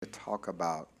talk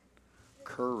about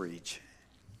courage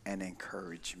and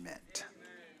encouragement.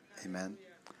 Amen.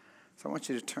 So I want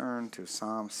you to turn to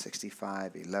Psalm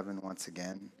 65:11 once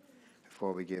again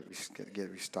before we get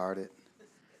restarted.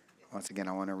 Once again,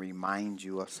 I want to remind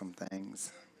you of some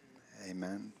things.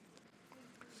 Amen.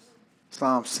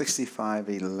 Psalm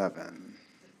 65:11.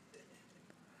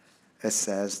 It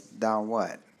says, "Thou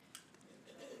what?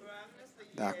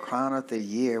 Thou crownest the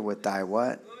year with thy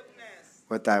what? Goodness.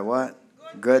 With thy what?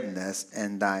 Goodness,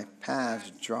 and thy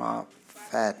paths drop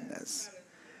fatness."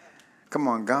 Come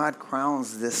on, God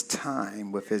crowns this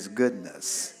time with his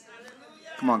goodness.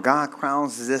 Come on, God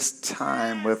crowns this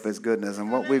time with his goodness.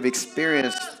 And what we've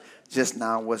experienced just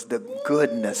now was the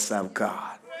goodness of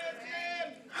God.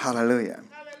 Hallelujah.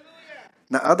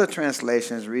 Now, other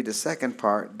translations read the second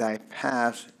part, "Thy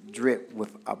paths drip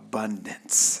with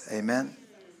abundance." Amen.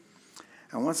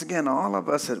 And once again, all of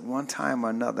us at one time or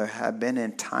another have been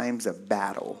in times of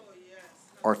battle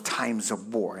or times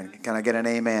of war. And can I get an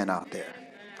amen out there?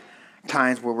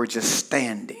 Times where we're just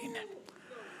standing.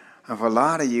 And for a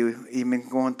lot of you, even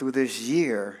going through this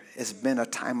year, it's been a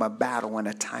time of battle and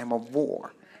a time of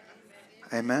war.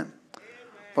 Amen.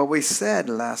 But we said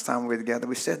last time we were together,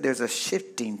 we said there's a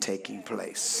shifting taking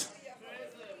place.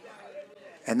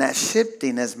 And that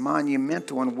shifting is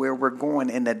monumental in where we're going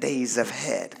in the days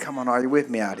ahead. Come on, are you with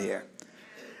me out here?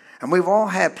 And we've all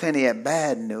had plenty of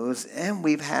bad news, and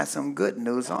we've had some good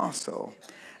news also.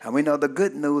 And we know the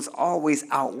good news always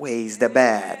outweighs the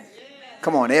bad.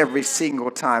 Come on, every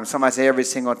single time. Somebody say every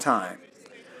single time.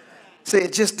 See,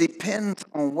 it just depends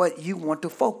on what you want to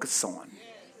focus on.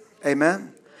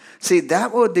 Amen? See,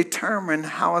 that will determine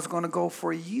how it's going to go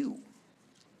for you.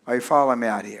 Are you following me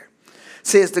out here?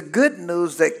 See, it's the good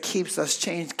news that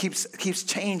keeps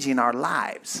changing our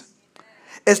lives.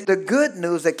 It's the good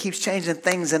news that keeps changing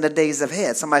things in the days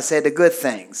ahead. Somebody say the good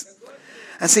things.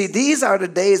 And see, these are the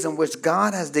days in which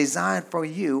God has designed for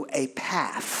you a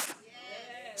path.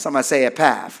 Somebody say a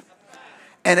path.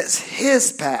 And it's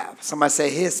his path. Somebody say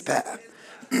his path.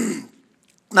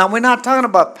 Now, we're not talking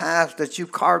about paths that you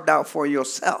carved out for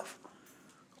yourself.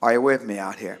 Are you with me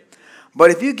out here?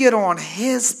 But if you get on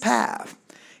his path,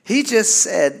 he just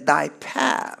said thy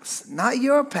paths, not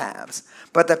your paths,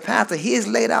 but the path that he has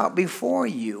laid out before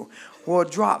you will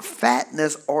drop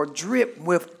fatness or drip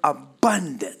with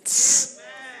abundance.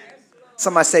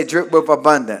 Somebody say drip with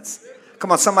abundance.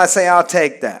 Come on, somebody say I'll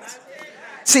take that.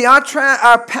 See, our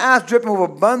path dripping with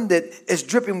abundance is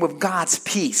dripping with God's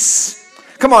peace.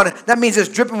 Come on, that means it's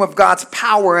dripping with God's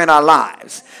power in our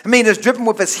lives. I mean, it's dripping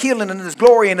with his healing and his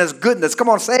glory and his goodness. Come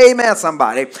on, say amen,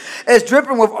 somebody. It's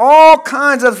dripping with all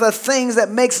kinds of the things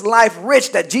that makes life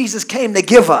rich that Jesus came to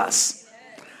give us.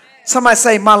 Somebody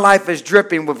say, my life is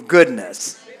dripping with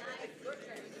goodness.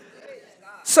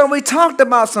 So we talked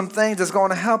about some things that's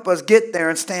going to help us get there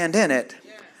and stand in it.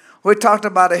 We talked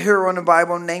about a hero in the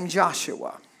Bible named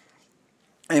Joshua.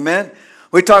 Amen.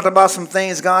 We talked about some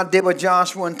things God did with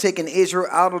Joshua in taking Israel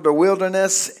out of the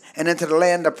wilderness and into the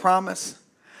land of promise.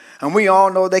 And we all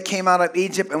know they came out of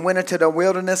Egypt and went into the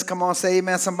wilderness. Come on, say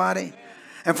amen, somebody.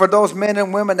 And for those men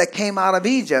and women that came out of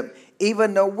Egypt,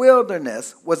 even the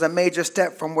wilderness was a major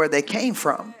step from where they came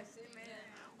from.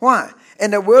 Why?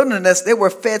 In the wilderness, they were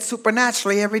fed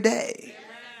supernaturally every day.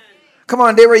 Come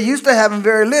on, they were used to having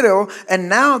very little, and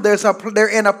now they're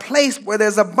in a place where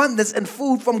there's abundance and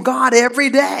food from God every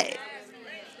day.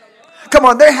 Come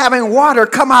on, they're having water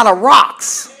come out of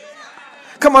rocks.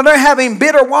 Come on, they're having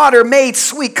bitter water made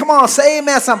sweet. Come on, say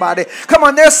amen, somebody. Come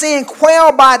on, they're seeing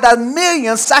quail by the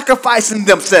millions sacrificing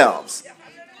themselves.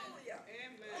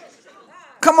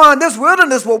 Come on, this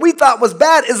wilderness, what we thought was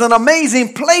bad, is an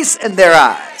amazing place in their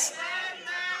eyes.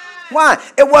 Why?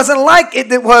 It wasn't like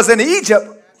it was in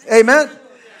Egypt. Amen.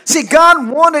 See, God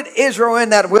wanted Israel in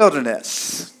that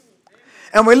wilderness.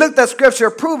 And we looked at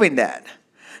scripture proving that.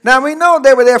 Now, we know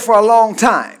they were there for a long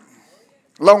time.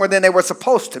 Longer than they were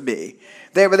supposed to be.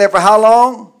 They were there for how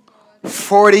long?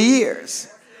 40 years.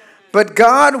 But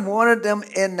God wanted them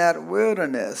in that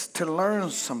wilderness to learn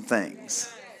some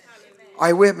things. Are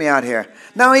you with me out here?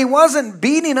 Now, he wasn't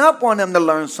beating up on them to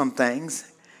learn some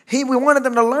things. We wanted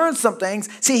them to learn some things.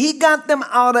 See, he got them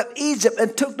out of Egypt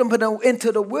and took them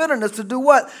into the wilderness to do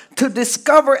what? To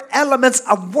discover elements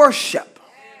of worship.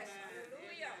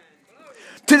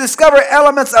 To discover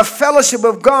elements of fellowship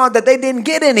with God that they didn't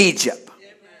get in Egypt.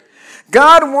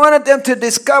 God wanted them to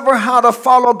discover how to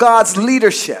follow God's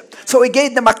leadership. So he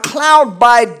gave them a cloud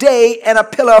by day and a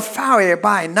pillar of fire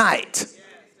by night.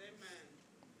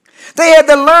 They had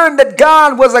to learn that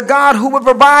God was a God who would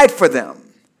provide for them.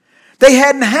 They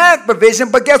hadn't had provision,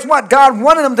 but guess what? God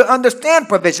wanted them to understand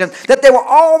provision, that they will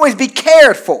always be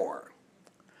cared for.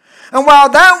 And while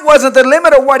that wasn't the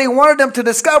limit of what he wanted them to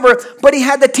discover, but he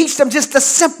had to teach them just the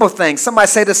simple things. Somebody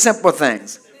say the simple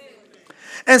things.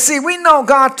 And see, we know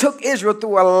God took Israel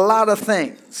through a lot of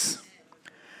things.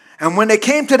 And when they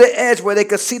came to the edge where they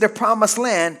could see the promised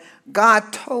land,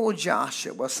 God told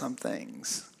Joshua some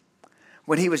things.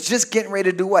 When he was just getting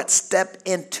ready to do what? Step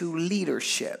into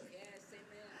leadership.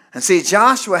 And see,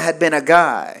 Joshua had been a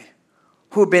guy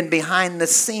who had been behind the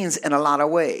scenes in a lot of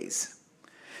ways.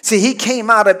 See, he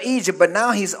came out of Egypt, but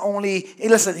now he's only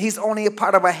a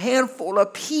part of a handful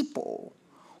of people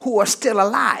who are still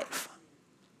alive.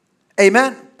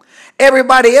 Amen.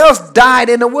 Everybody else died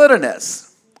in the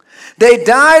wilderness. They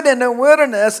died in the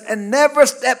wilderness and never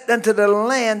stepped into the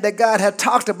land that God had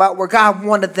talked about where God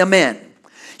wanted them in.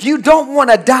 You don't want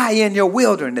to die in your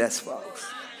wilderness,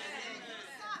 folks.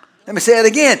 Let me say it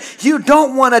again. You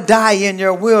don't want to die in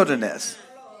your wilderness.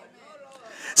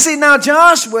 See, now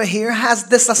Joshua here has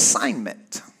this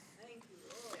assignment.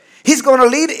 He's going to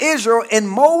lead Israel in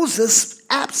Moses'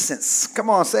 absence. Come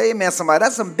on, say amen, somebody.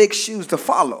 That's some big shoes to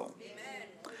follow.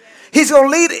 He's going to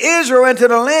lead Israel into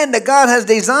the land that God has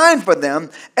designed for them.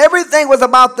 Everything was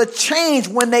about to change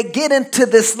when they get into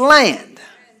this land.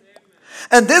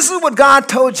 And this is what God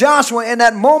told Joshua in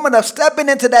that moment of stepping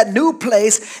into that new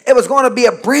place. It was going to be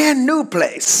a brand new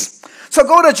place. So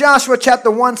go to Joshua chapter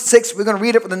 1:6. We're going to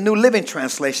read it from the New Living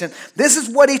Translation. This is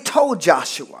what he told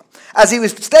Joshua as he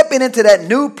was stepping into that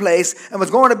new place and was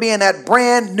going to be in that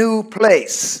brand new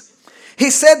place. He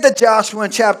said to Joshua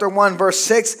in chapter 1 verse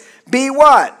 6, be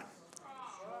what?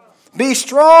 Be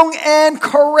strong and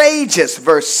courageous,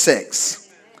 verse 6.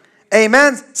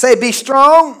 Amen. Say be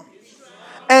strong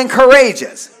and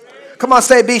courageous. Come on,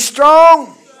 say be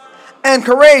strong and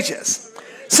courageous.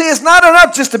 See, it's not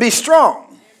enough just to be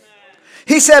strong.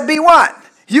 He said be what?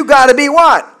 You got to be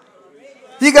what?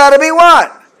 You got to be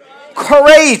what?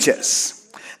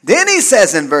 Courageous. Then he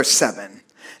says in verse 7,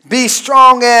 be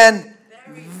strong and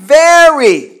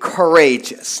very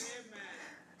courageous.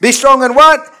 Be strong and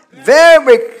what?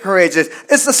 Very courageous.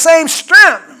 It's the same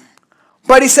strength,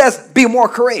 but he says be more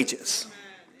courageous.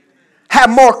 Have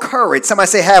more courage. Somebody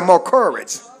say have more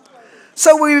courage.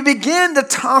 So we begin to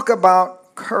talk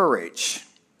about courage,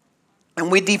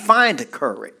 and we defined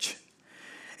courage.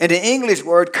 And the English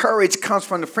word courage comes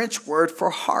from the French word for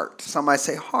heart. Somebody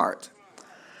say heart.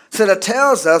 So that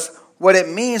tells us what it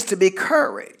means to be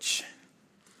courage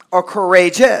or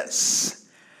courageous.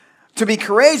 To be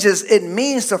courageous, it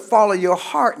means to follow your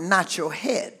heart, not your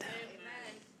head.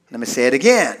 Let me say it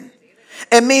again.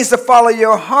 It means to follow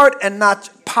your heart and not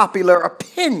popular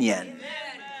opinion.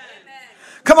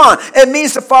 Come on. It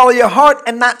means to follow your heart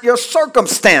and not your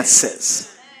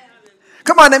circumstances.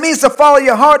 Come on, it means to follow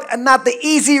your heart and not the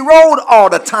easy road all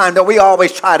the time that we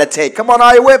always try to take. Come on,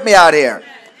 are you with me out here?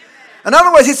 In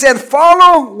other words, he said,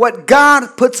 follow what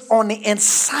God puts on the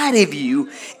inside of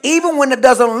you, even when it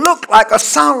doesn't look like or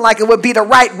sound like it would be the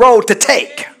right road to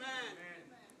take.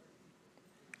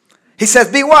 He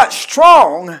says, be what?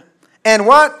 Strong and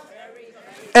what?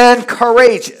 And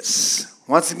courageous.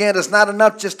 Once again, it's not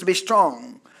enough just to be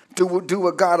strong, to do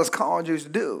what God has called you to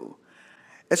do.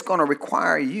 It's going to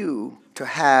require you to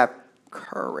have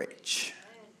courage.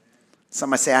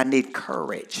 Somebody say, I need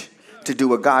courage to do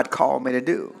what God called me to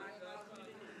do.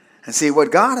 And see, what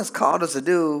God has called us to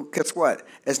do, guess what?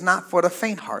 It's not for the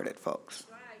faint-hearted, folks.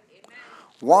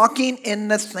 Walking in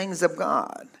the things of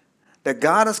God that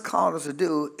God has called us to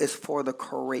do is for the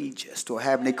courageous. Do I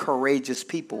have any courageous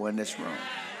people in this room?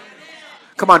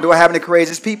 Come on, do I have any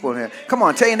courageous people in here? Come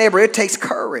on, tell your neighbor, it takes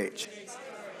courage.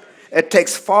 It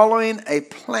takes following a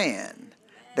plan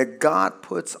that God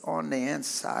puts on the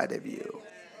inside of you.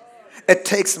 It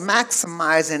takes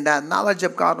maximizing that knowledge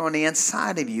of God on the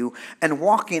inside of you and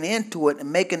walking into it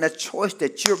and making a choice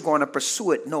that you're going to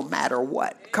pursue it no matter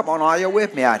what. Come on, are you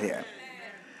with me out here?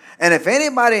 And if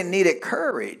anybody needed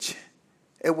courage,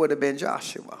 it would have been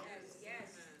Joshua.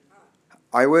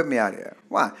 Are you with me out here?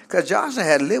 Why? Because Joshua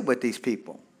had lived with these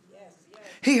people.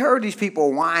 He heard these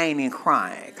people whining and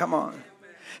crying. Come on.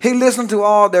 He listened to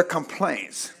all their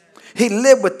complaints. He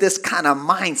lived with this kind of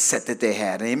mindset that they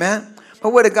had. Amen?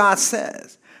 But what did God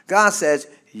says? God says,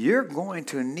 you're going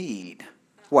to need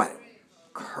what?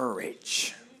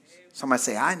 Courage. Somebody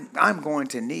say, I'm going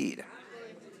to need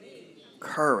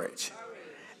courage.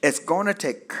 It's going to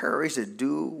take courage to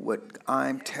do what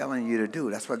I'm telling you to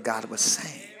do. That's what God was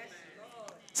saying.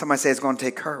 Somebody say it's going to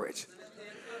take courage.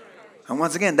 And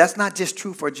once again, that's not just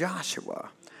true for Joshua.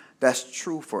 That's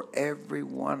true for every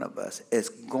one of us. It's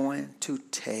going to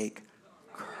take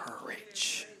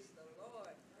courage.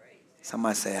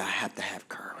 Somebody say, I have to have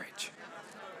courage.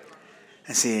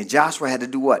 And see, Joshua had to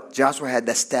do what? Joshua had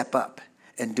to step up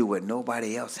and do what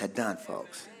nobody else had done,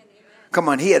 folks. Come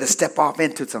on, he had to step off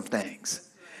into some things.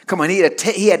 Come on, he had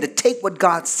to take what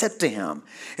God said to him,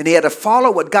 and he had to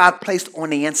follow what God placed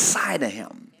on the inside of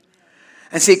him.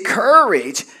 And see,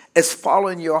 courage is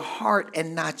following your heart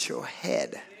and not your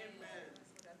head.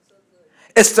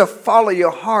 It's to follow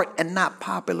your heart and not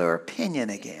popular opinion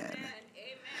again.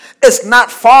 It's not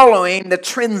following the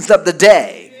trends of the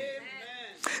day.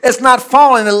 It's not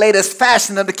following the latest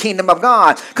fashion of the kingdom of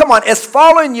God. Come on, it's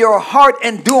following your heart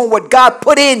and doing what God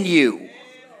put in you.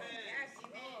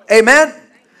 Amen?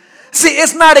 See,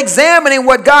 it's not examining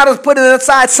what God has put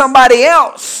inside somebody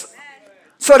else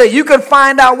so that you can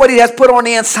find out what he has put on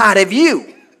the inside of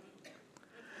you.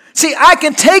 See, I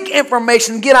can take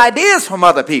information and get ideas from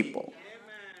other people.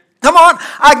 Come on,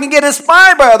 I can get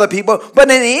inspired by other people, but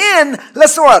in the end,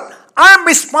 listen what? I'm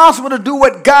responsible to do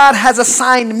what God has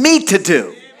assigned me to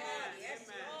do.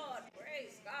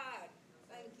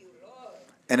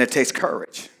 And it takes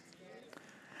courage.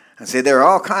 And see, there are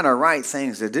all kind of right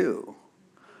things to do,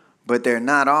 but they're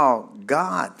not all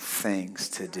God things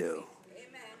to do.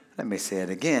 Let me say it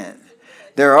again.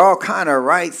 There are all kind of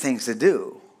right things to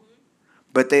do,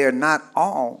 but they are not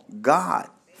all God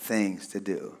things to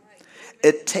do.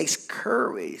 It takes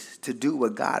courage to do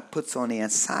what God puts on the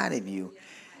inside of you,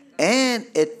 and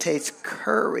it takes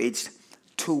courage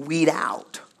to weed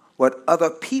out what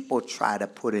other people try to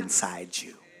put inside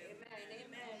you.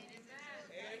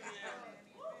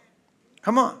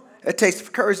 Come on. It takes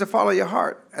courage to follow your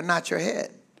heart and not your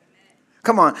head.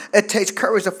 Come on. It takes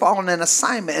courage to follow an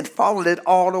assignment and follow it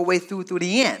all the way through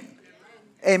the end.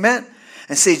 Amen.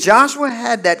 And see, Joshua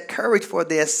had that courage for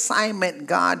the assignment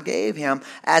God gave him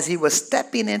as he was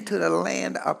stepping into the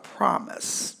land of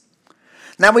promise.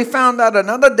 Now we found out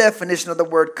another definition of the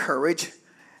word courage.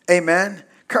 Amen.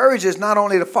 Courage is not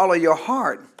only to follow your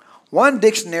heart. One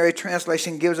dictionary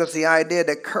translation gives us the idea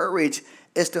that courage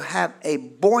is to have a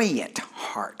buoyant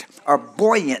heart or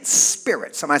buoyant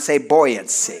spirit. Somebody say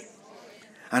buoyancy.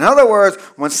 In other words,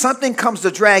 when something comes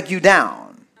to drag you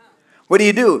down, what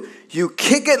do? You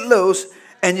kick it loose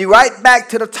and you right back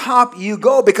to the top you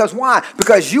go. Because why?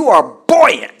 Because you are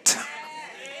buoyant.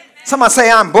 Somebody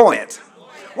say I'm buoyant.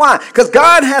 Why? Because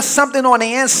God has something on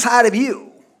the inside of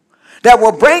you that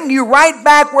will bring you right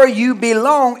back where you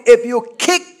belong if you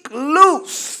kick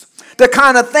loose the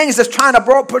kind of things that's trying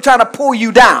to pull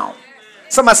you down.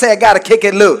 Somebody say, I got to kick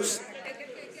it loose.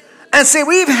 And see,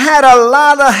 we've had a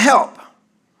lot of help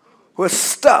with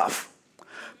stuff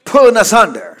pulling us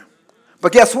under.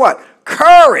 But guess what?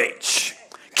 Courage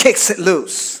kicks it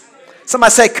loose.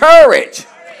 Somebody say, courage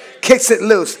kicks it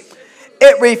loose.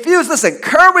 It refuses, and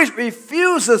courage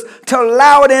refuses to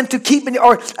allow it into keeping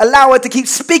or allow it to keep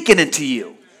speaking into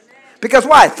you. Because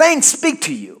why? Things speak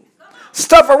to you.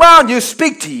 Stuff around you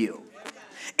speak to you.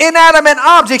 Inanimate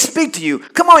objects speak to you.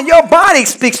 Come on, your body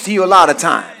speaks to you a lot of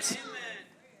times.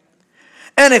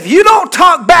 And if you don't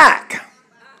talk back,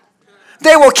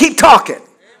 they will keep talking.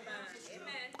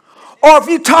 Or if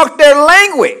you talk their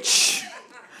language,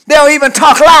 they'll even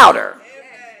talk louder.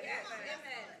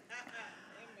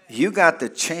 You got to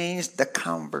change the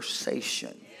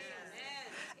conversation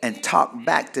and talk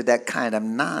back to that kind of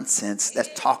nonsense that's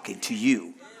talking to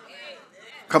you.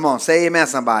 Come on, say amen,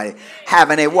 somebody.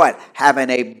 Having a what? Having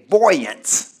a buoyant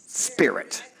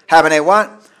spirit. Having a what?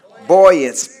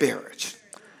 Buoyant spirit.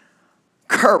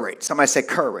 Courage. Somebody say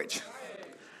courage.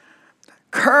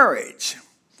 Courage.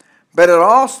 But it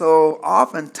also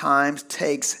oftentimes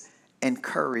takes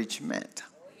encouragement.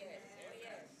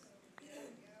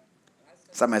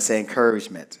 Somebody say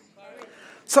encouragement.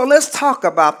 So let's talk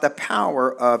about the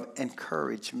power of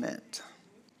encouragement.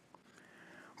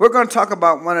 We're going to talk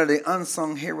about one of the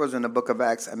unsung heroes in the book of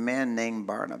Acts, a man named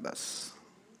Barnabas.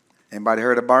 Anybody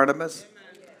heard of Barnabas?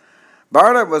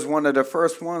 Barnabas was one of the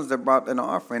first ones that brought an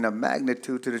offering of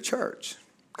magnitude to the church.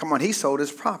 Come on, he sold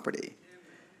his property.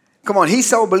 Come on, he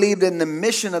so believed in the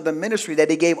mission of the ministry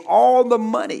that he gave all the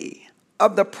money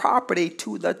of the property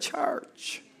to the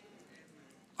church.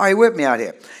 Are you with me out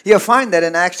here? You'll find that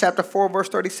in Acts chapter 4, verse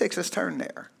 36. Let's turn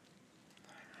there.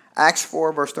 Acts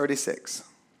 4, verse 36.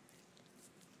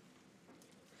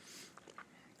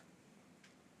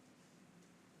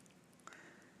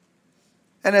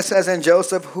 And it says, and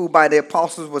Joseph, who by the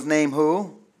apostles was named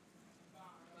who?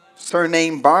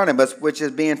 Surnamed Barnabas, which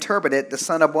is being interpreted, the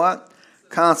son of what?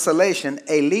 Consolation,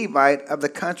 a Levite of the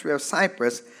country of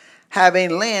Cyprus,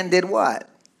 having land, did what?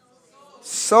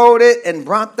 Sold it and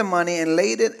brought the money and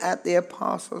laid it at the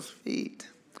apostles' feet.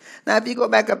 Now, if you go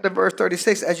back up to verse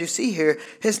 36, as you see here,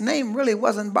 his name really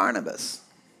wasn't Barnabas.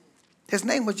 His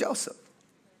name was Joseph.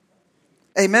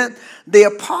 Amen. The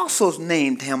apostles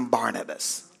named him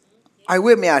Barnabas. Are you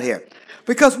with me out here?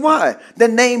 Because why? The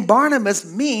name Barnabas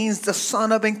means the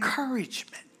son of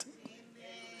encouragement.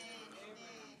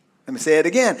 Let me say it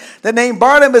again. The name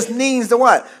Barnabas means the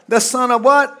what? The son of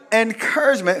what?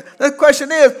 Encouragement. The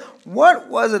question is, what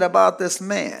was it about this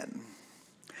man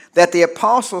that the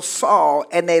apostles saw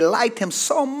and they liked him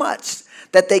so much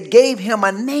that they gave him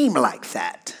a name like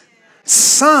that?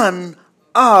 Son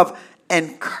of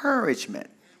encouragement.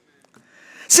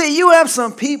 See, you have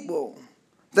some people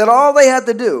that all they have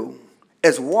to do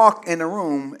is walk in the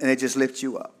room and they just lift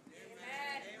you up.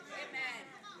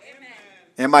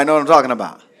 Anybody know what I'm talking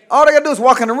about? All they got to do is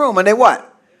walk in the room and they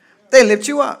what? They lift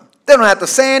you up. They don't have to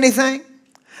say anything.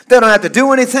 They don't have to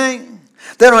do anything.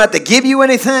 They don't have to give you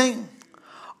anything.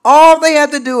 All they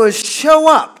have to do is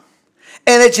show up.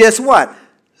 And it just what?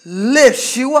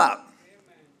 Lifts you up.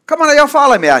 Come on, y'all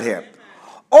follow me out here.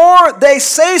 Or they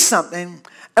say something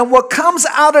and what comes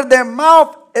out of their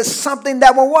mouth is something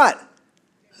that will what?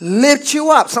 Lift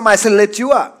you up. Somebody say lift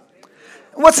you up.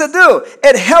 What's it do?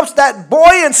 It helps that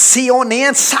buoyancy on the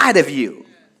inside of you.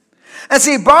 And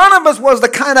see, Barnabas was the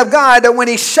kind of guy that when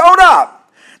he showed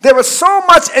up, there was so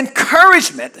much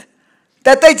encouragement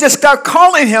that they just got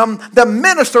calling him the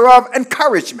minister of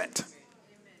encouragement.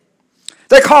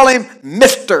 They call him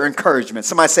Mr. Encouragement.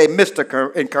 Somebody say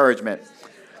Mr. Encouragement.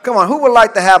 Come on, who would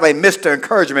like to have a Mr.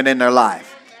 Encouragement in their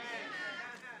life?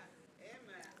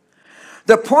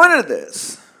 The point of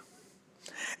this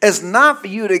is not for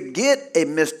you to get a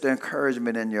Mr.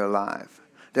 Encouragement in your life.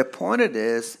 The point of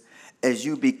this is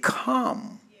you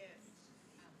become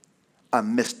a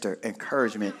Mr.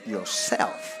 Encouragement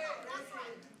yourself.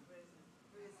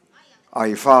 Are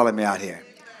you following me out here?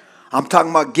 I'm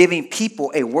talking about giving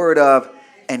people a word of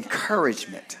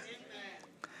encouragement.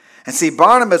 And see,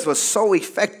 Barnabas was so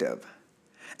effective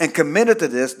and committed to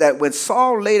this that when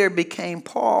Saul later became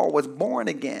Paul, was born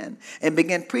again and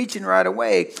began preaching right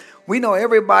away, we know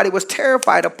everybody was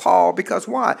terrified of Paul because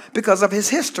why? Because of his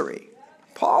history.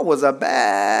 Paul was a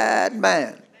bad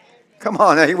man. Come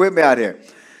on, are you with me out here?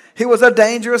 He was a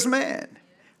dangerous man.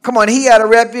 Come on, he had a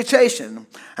reputation,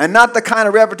 and not the kind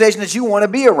of reputation that you want to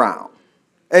be around.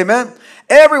 Amen?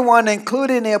 Everyone,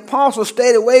 including the apostles,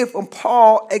 stayed away from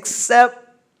Paul except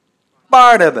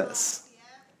Barnabas.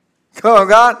 Come on,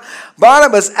 God.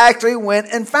 Barnabas actually went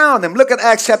and found him. Look at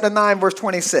Acts chapter 9, verse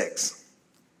 26.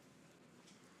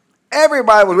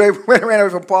 Everybody ran away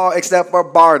from Paul except for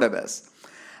Barnabas.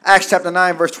 Acts chapter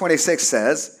 9, verse 26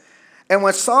 says, and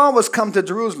when Saul was come to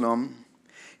Jerusalem,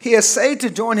 he essayed to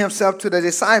join himself to the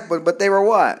disciples, but they were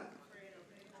what?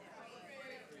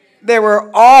 They were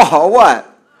all what?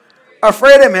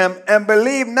 Afraid of him and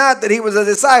believed not that he was a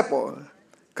disciple.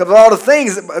 Because of all the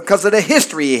things, because of the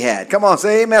history he had. Come on,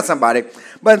 say amen, somebody.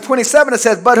 But in 27 it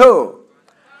says, but who?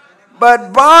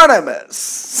 But Barnabas,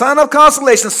 son of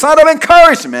consolation, son of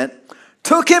encouragement,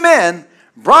 took him in,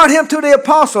 brought him to the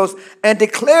apostles, and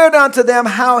declared unto them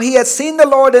how he had seen the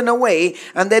Lord in the way,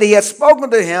 and that he had spoken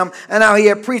to him, and how he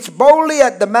had preached boldly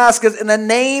at Damascus in the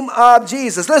name of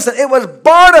Jesus. Listen, it was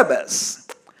Barnabas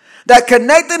that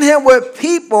connected him with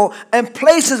people and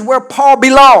places where Paul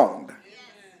belonged.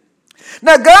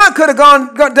 Now, God could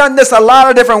have done this a lot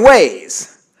of different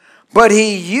ways, but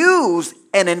he used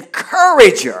an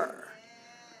encourager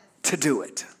to do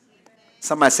it.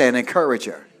 Somebody say an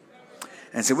encourager.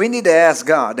 And so we need to ask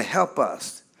God to help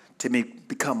us to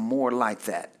become more like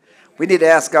that. We need to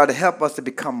ask God to help us to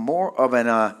become more of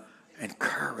an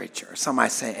encourager. Somebody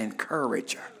say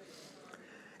encourager.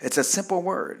 It's a simple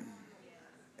word.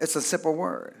 It's a simple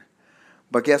word.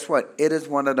 But guess what? It is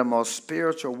one of the most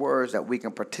spiritual words that we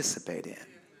can participate in.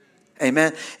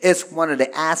 Amen. It's one of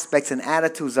the aspects and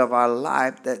attitudes of our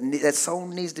life that so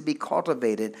needs to be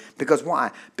cultivated. Because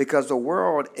why? Because the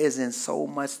world is in so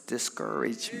much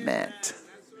discouragement.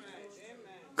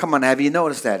 Come on, have you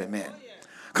noticed that? Amen.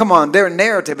 Come on, their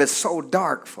narrative is so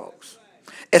dark, folks.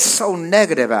 It's so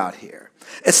negative out here.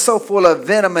 It's so full of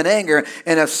venom and anger.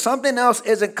 And if something else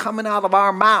isn't coming out of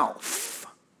our mouth,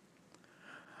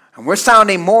 and we're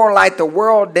sounding more like the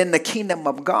world than the kingdom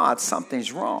of God,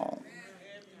 something's wrong.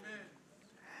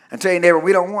 And tell your neighbor,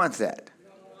 we don't want that.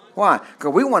 Why?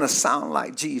 Because we want to sound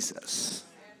like Jesus.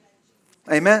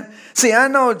 Amen? See, I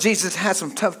know Jesus had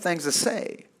some tough things to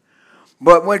say.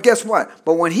 But guess what?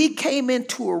 But when he came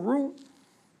into a room,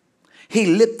 he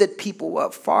lifted people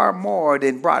up far more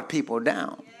than brought people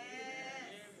down.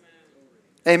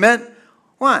 Amen?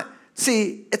 Why?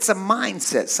 See, it's a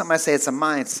mindset. Somebody say it's a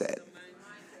mindset.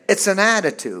 It's an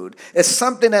attitude. It's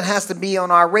something that has to be on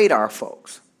our radar,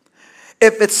 folks.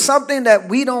 If it's something that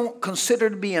we don't consider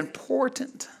to be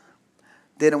important,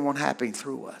 then it won't happen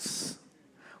through us.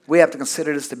 We have to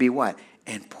consider this to be what?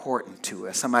 important to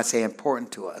us. Somebody say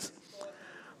important to us.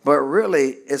 But really,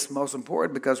 it's most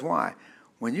important because why?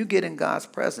 When you get in God's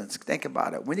presence, think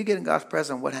about it. When you get in God's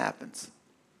presence, what happens?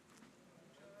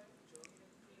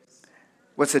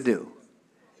 What's it do?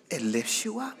 It lifts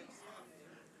you up.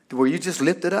 Were you just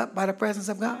lifted up by the presence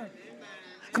of God?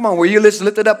 Come on, were you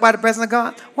lifted up by the presence of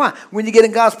God? Why? When you get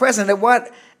in God's presence,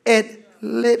 it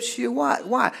lifts you up.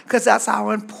 Why? Because that's how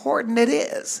important it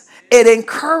is. It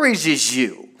encourages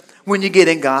you when you get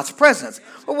in God's presence.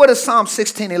 But what does Psalm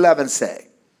 16:11 say?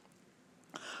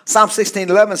 Psalm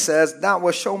 16:11 says, thou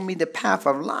wilt show me the path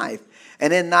of life.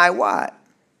 And in thy what?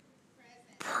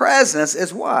 Presence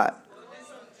is what?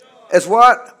 Is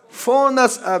what?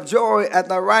 Fullness of joy. At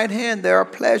the right hand there are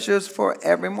pleasures for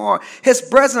evermore. His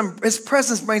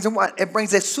presence brings what? It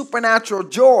brings a supernatural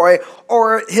joy,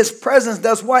 or his presence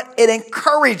does what? It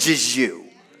encourages you.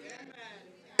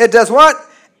 It does what?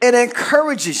 It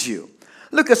encourages you.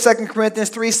 Look at 2 Corinthians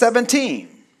 3:17.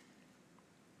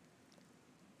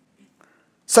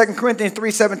 2 Corinthians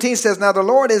 3:17 says, now the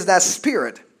Lord is that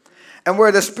Spirit. And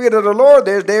where the Spirit of the Lord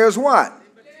is, there's what?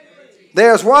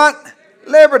 There's what?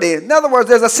 Liberty. In other words,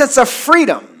 there's a sense of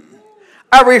freedom,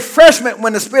 a refreshment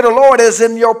when the Spirit of the Lord is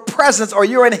in your presence or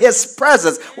you're in his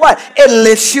presence. What? It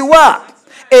lifts you up.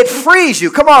 It frees you.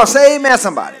 Come on, say amen,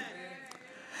 somebody.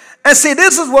 And see,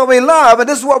 this is what we love and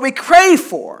this is what we crave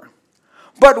for.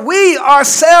 But we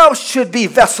ourselves should be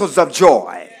vessels of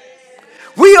joy.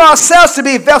 We ourselves should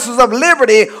be vessels of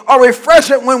liberty or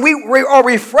refreshment when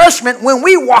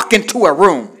we walk into a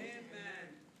room.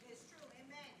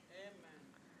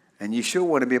 And you should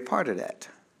want to be a part of that.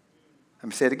 Let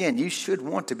me say it again. You should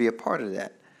want to be a part of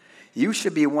that. You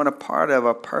should be a part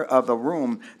of the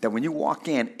room that when you walk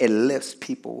in, it lifts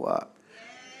people up.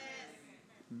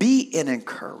 Be an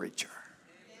encourager.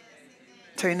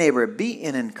 Tell your neighbor, be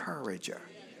an encourager.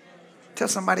 Tell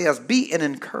somebody else, be an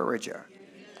encourager.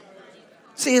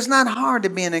 See, it's not hard to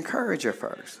be an encourager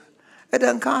first. It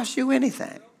doesn't cost you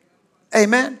anything.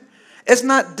 Amen. It's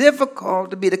not difficult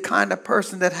to be the kind of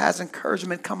person that has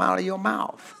encouragement come out of your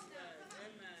mouth.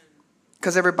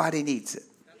 Because everybody needs it.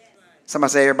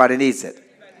 Somebody say everybody needs it.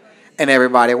 And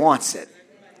everybody wants it.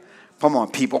 Come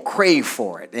on, people crave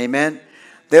for it. Amen.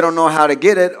 They don't know how to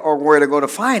get it or where to go to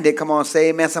find it. Come on, say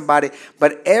amen, somebody.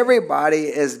 But everybody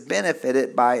is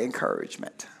benefited by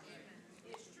encouragement.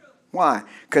 Why?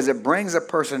 Because it brings a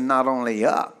person not only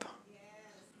up.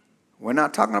 We're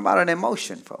not talking about an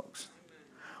emotion, folks.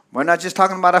 We're not just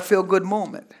talking about a feel-good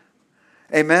moment.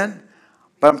 Amen?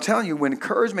 But I'm telling you, when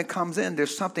encouragement comes in,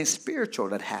 there's something spiritual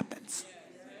that happens.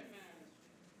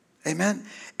 Amen?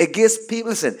 It gives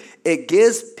people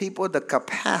the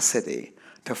capacity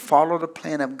to follow the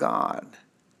plan of God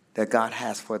that God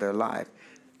has for their life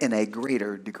in a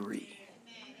greater degree.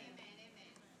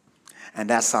 And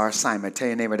that's our assignment. Tell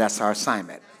your neighbor, that's our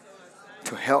assignment.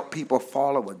 To help people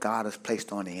follow what God has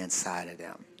placed on the inside of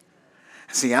them.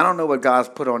 See, I don't know what God's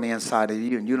put on the inside of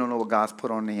you, and you don't know what God's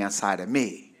put on the inside of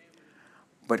me.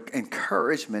 But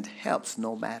encouragement helps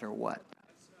no matter what.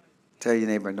 Tell your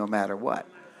neighbor, no matter what.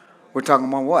 We're talking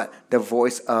about what? The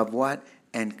voice of what?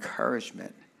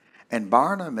 Encouragement. And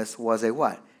Barnabas was a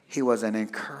what? He was an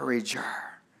encourager.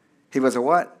 He was a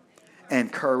what?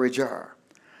 Encourager.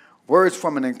 Words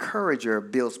from an encourager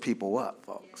builds people up,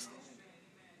 folks.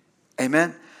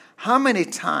 Amen? How many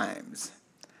times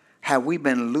have we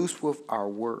been loose with our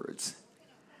words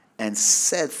and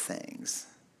said things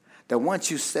that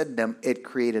once you said them, it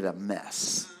created a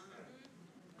mess?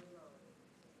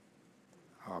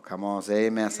 Oh, come on, say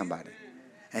amen, somebody.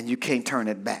 And you can't turn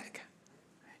it back.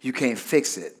 You can't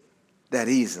fix it that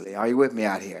easily. Are you with me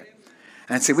out here?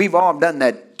 And see, we've all done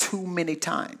that too many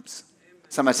times.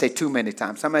 Somebody say too many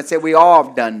times. Somebody say we all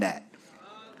have done that.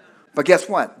 But guess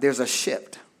what? There's a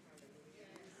shift.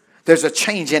 There's a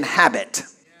change in habit.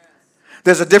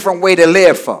 There's a different way to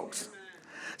live, folks.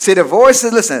 See, the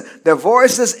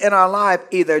voices in our life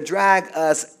either drag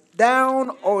us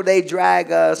down or they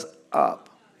drag us up.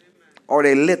 Or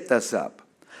they lift us up.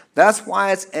 That's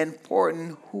why it's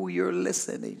important who you're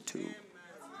listening to.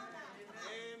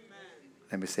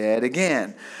 Let me say it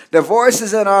again. The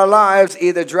voices in our lives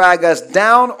either drag us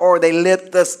down or they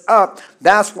lift us up.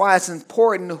 That's why it's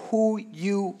important who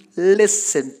you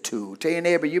listen to. Tell your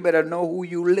neighbor, you better know who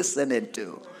you listening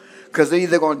to. Because they're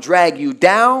either going to drag you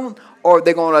down or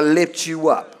they're going to lift you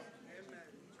up.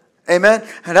 Amen?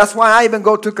 And that's why I even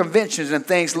go to conventions and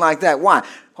things like that. Why?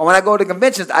 When I go to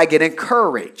conventions, I get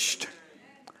encouraged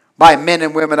by men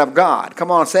and women of God.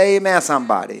 Come on, say amen,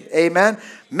 somebody. Amen?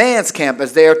 Man's camp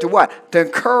is there to what? To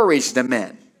encourage the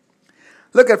men.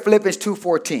 Look at Philippians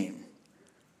 2:14.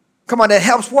 Come on, that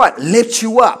helps what? Lift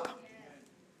you up.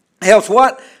 helps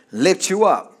what? Lift you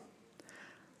up.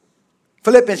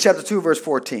 Philippians chapter 2, verse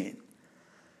 14.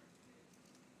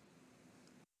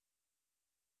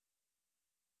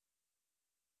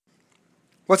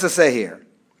 What's it say here?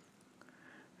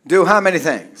 Do how many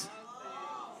things?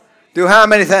 Do how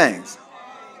many things?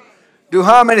 Do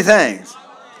how many things?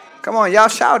 Come on, y'all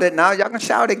shout it now. Y'all can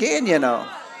shout again, you know.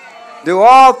 Do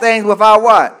all things without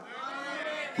what?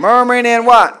 Murmuring and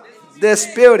what?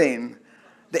 Disputing.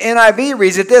 The NIV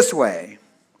reads it this way.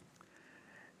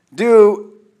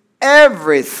 Do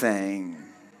everything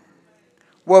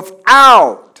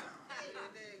without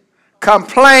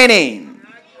complaining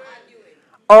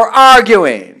or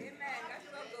arguing.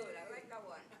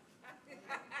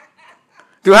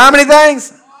 Do how many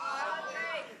things?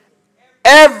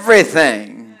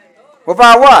 Everything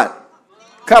without what?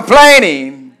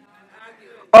 Complaining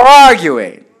or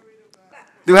arguing.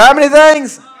 Do how many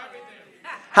things?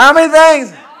 How many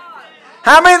things?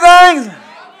 How many things?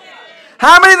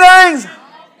 How many things?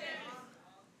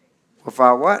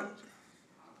 Without what?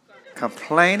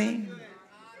 Complaining.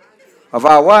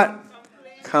 Without what?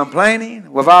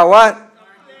 Complaining. Without what?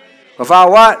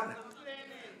 Without what?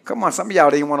 Come on, some of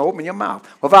y'all didn't want to open your mouth.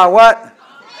 Without what?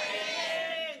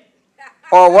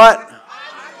 Or what?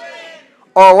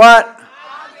 Or what?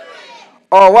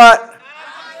 Or what?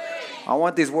 I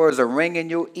want these words to ring in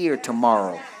your ear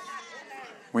tomorrow.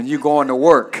 When you're going to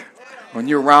work. When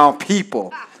you're around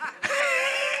people.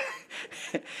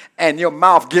 And your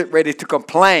mouth get ready to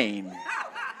complain.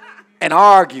 And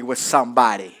argue with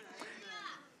somebody.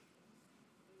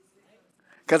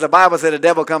 Because the Bible said the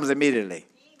devil comes immediately.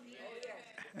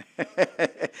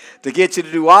 To get you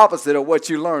to do opposite of what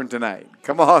you learned tonight.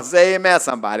 Come on, say amen,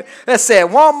 somebody. Let's say it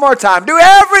one more time. Do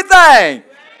everything.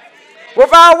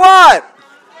 Without what?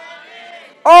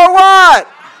 Or what?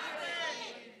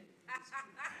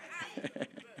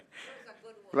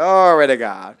 Glory to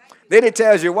God. Then it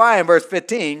tells you why in verse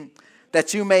 15.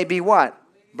 That you may be what?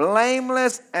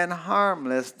 Blameless and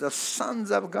harmless, the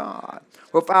sons of God.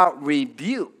 Without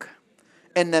rebuke.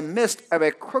 In the midst of a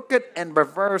crooked and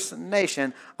perverse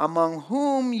nation, among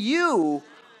whom you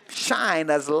shine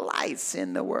as lights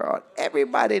in the world.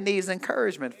 Everybody needs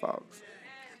encouragement, folks.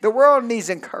 The world needs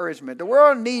encouragement. The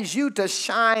world needs you to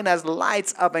shine as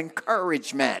lights of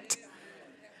encouragement.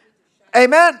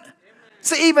 Amen?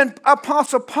 See, even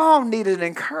Apostle Paul needed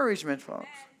encouragement, folks.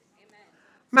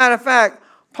 Matter of fact,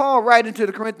 Paul writing to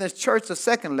the Corinthians church, the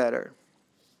second letter.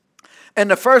 In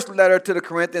the first letter to the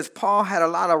Corinthians, Paul had a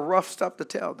lot of rough stuff to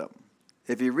tell them.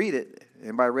 If you read it,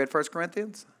 anybody read 1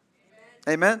 Corinthians?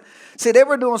 Amen. See, they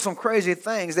were doing some crazy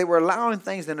things. They were allowing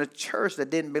things in the church that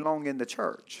didn't belong in the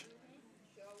church.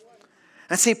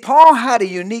 And see, Paul had a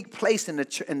unique place in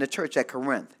the church at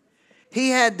Corinth.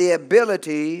 He had the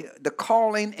ability, the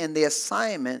calling, and the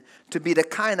assignment to be the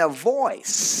kind of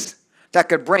voice that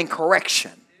could bring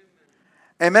correction.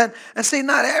 Amen. And see,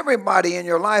 not everybody in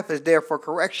your life is there for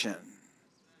correction.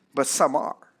 But some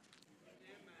are.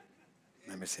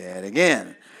 Let me say it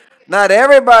again. Not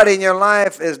everybody in your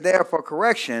life is there for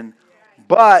correction,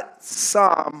 but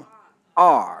some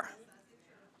are.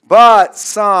 But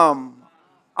some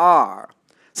are.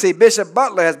 See, Bishop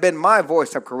Butler has been my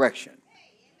voice of correction.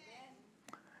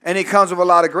 And he comes with a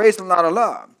lot of grace and a lot of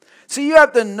love. See, you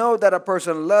have to know that a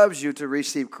person loves you to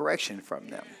receive correction from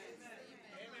them.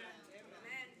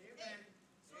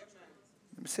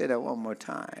 Let me say that one more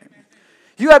time.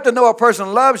 You have to know a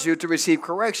person loves you to receive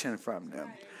correction from them.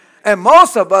 And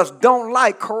most of us don't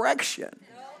like correction.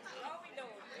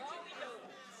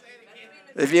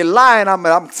 If you're lying,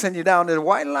 I'm sending you down this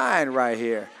white line right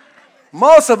here.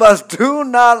 Most of us do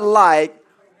not like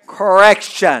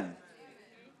correction.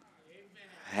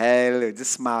 Hallelujah.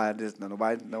 Just smile. Just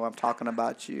nobody know I'm talking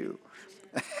about you.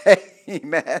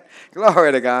 Amen.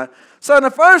 Glory to God. So in the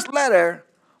first letter,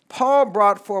 Paul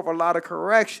brought forth a lot of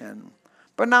correction.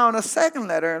 But now in the second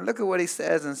letter, look at what he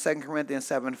says in 2 Corinthians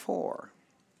 7:4.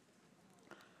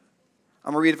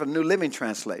 I'm going to read it from the New Living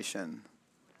Translation.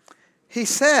 He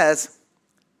says,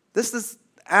 this is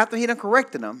after he done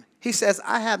corrected them, he says,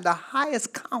 I have the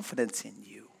highest confidence in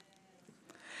you.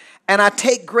 And I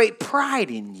take great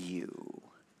pride in you.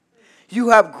 You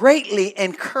have greatly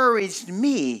encouraged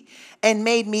me and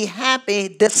made me happy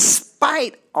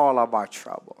despite all of our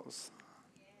troubles.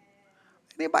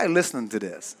 Anybody listening to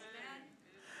this?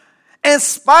 In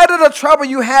spite of the trouble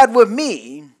you had with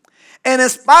me, and in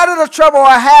spite of the trouble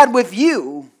I had with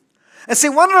you, and see,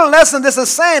 one of the lessons this is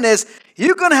saying is,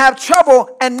 you can have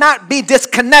trouble and not be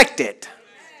disconnected.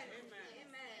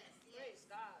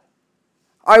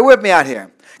 Are you with me out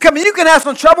here? Come on, you can have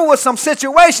some trouble with some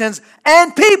situations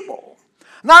and people,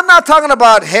 Now, I'm not talking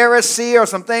about heresy or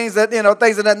some things that,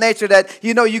 things of that nature that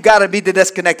you got to be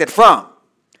disconnected from.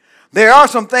 There are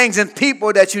some things in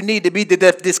people that you need to be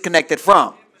disconnected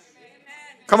from.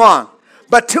 Come on.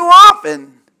 But too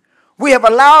often, we have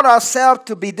allowed ourselves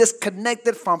to be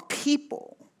disconnected from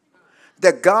people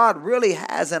that God really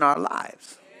has in our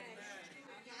lives.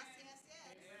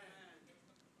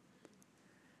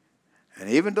 And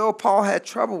even though Paul had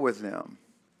trouble with them,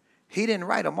 he didn't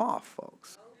write them off,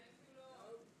 folks.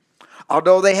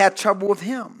 Although they had trouble with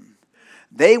him,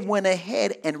 they went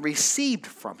ahead and received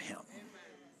from him.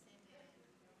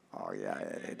 Oh, yeah.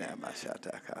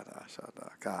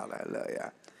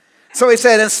 Hallelujah. So he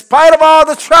said, in spite of all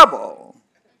the trouble,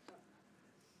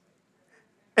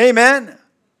 amen,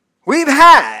 we've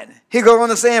had, he goes on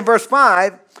to say in verse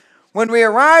 5, when we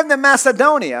arrived in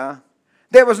Macedonia,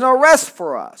 there was no rest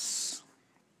for us.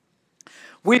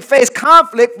 We faced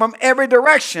conflict from every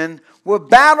direction with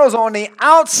battles on the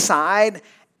outside,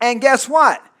 and guess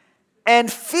what?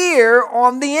 And fear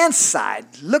on the inside.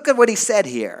 Look at what he said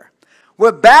here.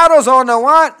 With battles on the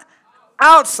what?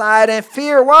 Outside, and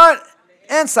fear what?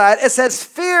 Inside. It says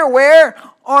fear where?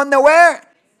 On the where?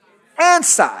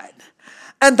 Inside.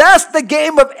 And that's the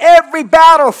game of every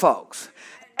battle, folks.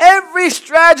 Every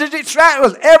strategy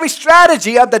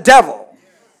of the devil.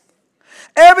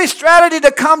 Every strategy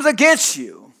that comes against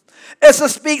you is to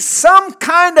speak some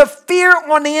kind of fear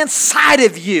on the inside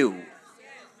of you.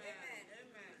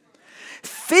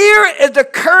 Fear is the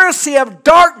currency of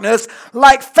darkness,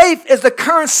 like faith is the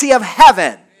currency of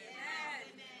heaven.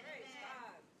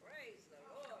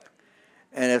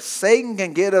 And if Satan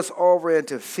can get us over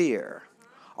into fear,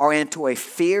 or into a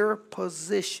fear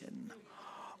position,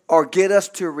 or get us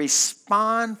to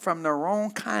respond from the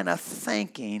wrong kind of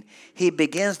thinking, he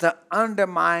begins to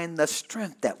undermine the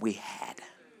strength that we had.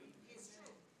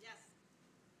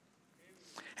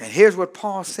 And here's what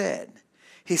Paul said.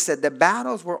 He said the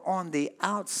battles were on the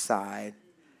outside,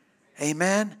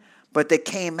 amen, but they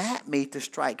came at me to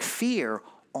strike fear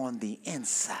on the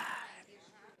inside.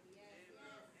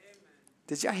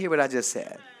 Did y'all hear what I just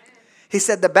said? He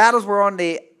said the battles were on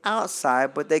the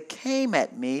outside, but they came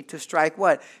at me to strike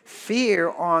what? Fear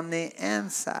on the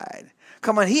inside.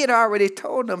 Come on, he had already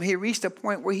told them he reached a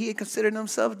point where he had considered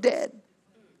himself dead.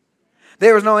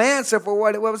 There was no answer for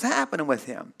what was happening with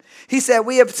him. He said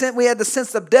we had the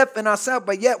sense of death in ourselves,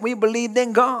 but yet we believed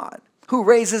in God who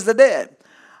raises the dead.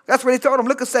 That's what he told him.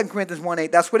 Look at 2 Corinthians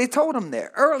 1:8. That's what he told him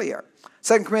there earlier.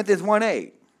 2 Corinthians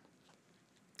 1:8.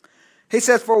 He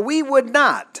says, for we would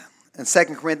not, in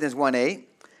 2 Corinthians 1:8,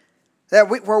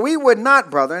 for we would not,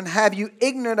 brethren, have you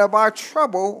ignorant of our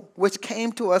trouble which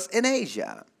came to us in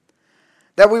Asia,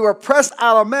 that we were pressed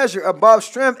out of measure above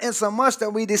strength, insomuch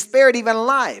that we despaired even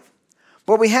life.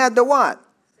 But we had the what?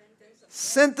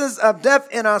 Sentence of death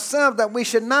in ourselves, that we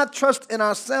should not trust in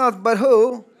ourselves, but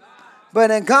who? God.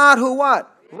 But in God who what?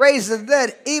 Raised the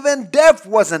dead. Even death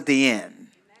wasn't the end.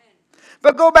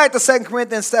 But go back to 2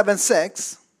 Corinthians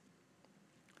 7:6.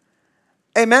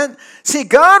 Amen. See,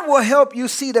 God will help you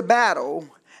see the battle,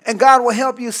 and God will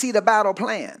help you see the battle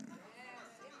plan.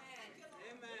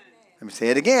 Let me say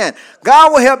it again.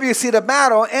 God will help you see the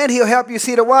battle, and he'll help you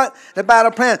see the what? The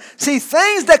battle plan. See,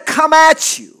 things that come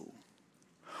at you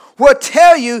will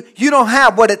tell you you don't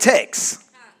have what it takes.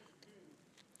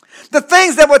 The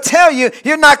things that will tell you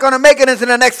you're not going to make it into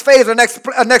the next phase or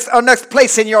next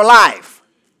place in your life.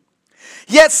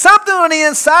 Yet something on the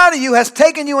inside of you has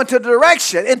taken you into a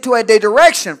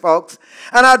direction, folks.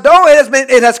 And although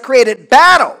it has created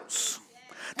battles,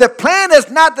 the plan is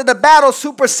not that the battle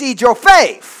supersedes your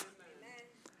faith.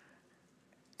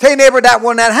 Tell your neighbor that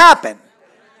will not happen.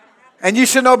 And you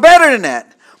should know better than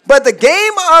that. But the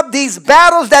game of these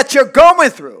battles that you're going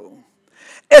through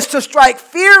is to strike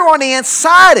fear on the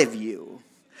inside of you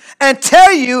and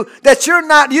tell you that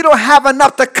you don't have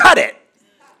enough to cut it.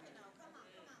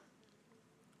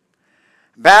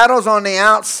 Battles on the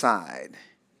outside.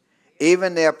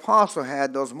 Even the apostle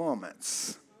had those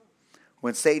moments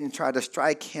when Satan tried to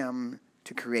strike him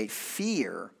to create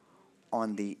fear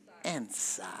on the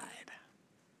inside.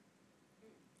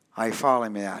 Are you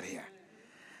following me out here?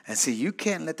 And see, you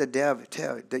can't let the devil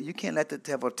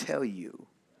tell you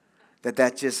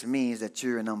that just means that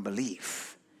you're in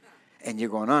unbelief and you're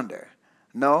going under.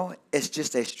 No, it's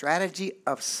just a strategy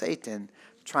of Satan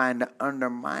trying to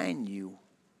undermine you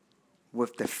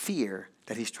with the fear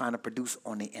that he's trying to produce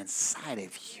on the inside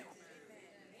of you.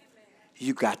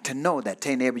 You got to know that.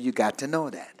 Tell your neighbor, you got to know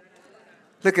that.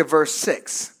 Look at verse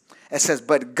 6. It says,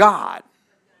 but God.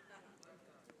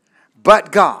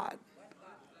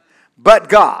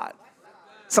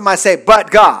 Somebody say,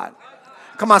 but God.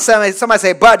 Come on, somebody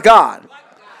say, but God.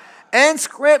 In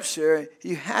Scripture,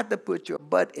 you have to put your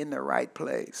butt in the right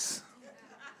place.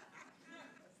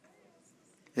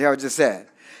 You know what I just said?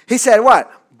 He said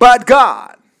what? But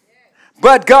God.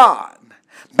 But God.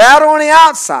 Battle on the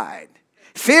outside.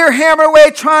 Fear hammer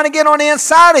away trying to get on the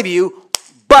inside of you.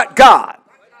 But God.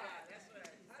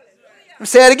 Let me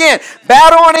say it again.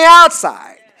 Battle on the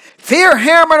outside. Fear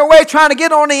hammering away trying to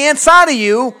get on the inside of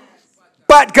you.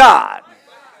 But God.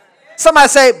 Somebody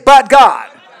say, but God.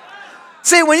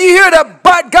 See, when you hear the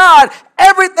but God,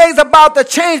 everything's about to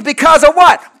change because of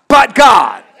what? But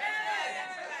God.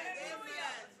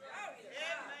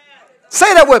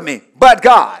 Say that with me. But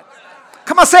God.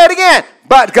 Come on, say it again.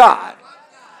 But God.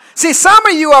 See, some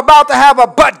of you are about to have a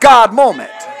but God moment.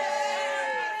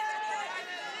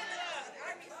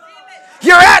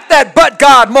 You're at that but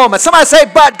God moment. Somebody say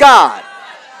but God.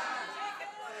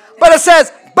 But it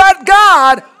says, but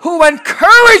God who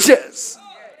encourages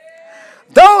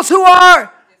those who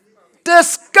are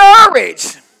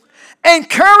discouraged,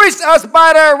 encouraged us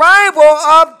by the arrival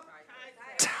of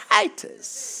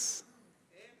Titus.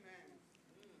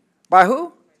 By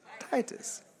who?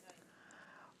 Titus.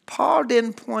 Paul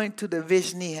didn't point to the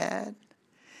vision he had.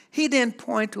 He didn't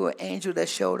point to an angel that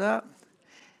showed up.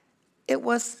 It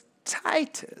was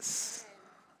Titus.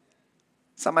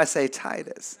 Somebody say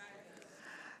Titus.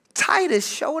 Titus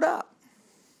showed up.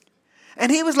 And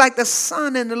he was like the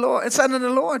son of the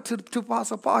Lord to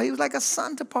Apostle Paul. He was like a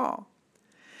son to Paul.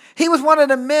 He was one of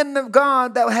the men of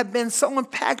God that had been so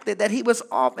impacted that he was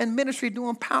off in ministry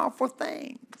doing powerful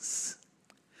things.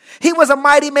 He was a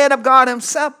mighty man of God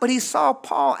himself, but he saw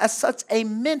Paul as such a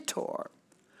mentor,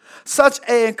 such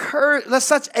a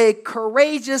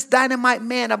courageous, dynamite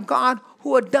man of God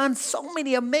who had done so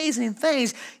many amazing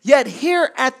things. Yet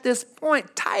here at this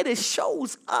point, Titus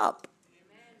shows up.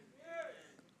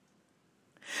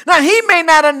 Now, he may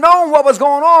not have known what was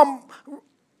going on,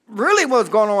 really what was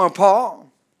going on with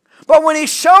Paul. But when he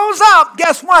shows up,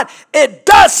 guess what? It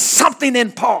does something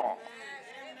in Paul.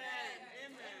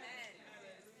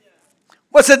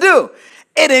 What's it do?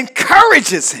 It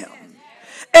encourages him.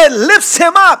 It lifts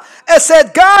him up. It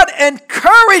said God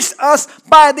encouraged us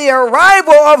by the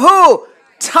arrival of who?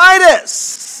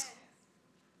 Titus.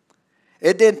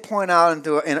 It didn't point out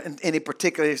into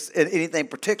anything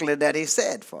particular that he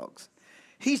said, folks.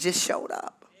 He just showed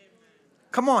up.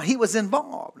 Come on, he was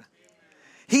involved.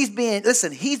 He's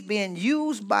being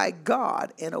used by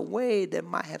God in a way that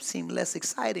might have seemed less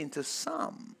exciting to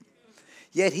some.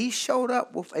 Yet he showed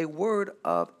up with a word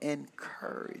of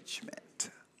encouragement.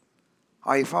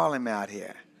 Are you following me out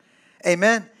here?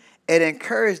 Amen. It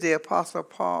encouraged the Apostle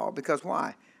Paul because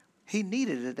why? He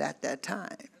needed it at that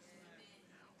time.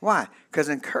 Why? Because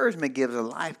encouragement gives a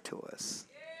life to us.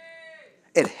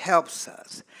 It helps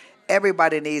us.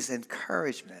 Everybody needs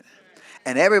encouragement.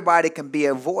 And everybody can be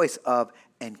a voice of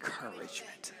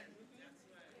encouragement.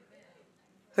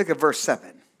 Look at verse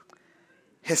 7.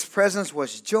 His presence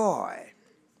was joy.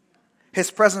 His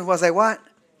presence was a what?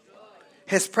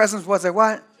 His presence was a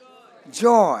what?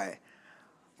 Joy.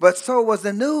 But so was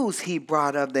the news he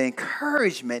brought of the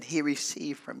encouragement he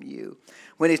received from you.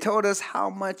 When he told us how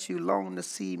much you long to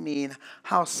see me and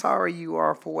how sorry you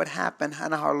are for what happened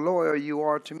and how loyal you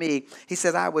are to me, he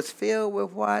said, I was filled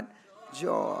with what?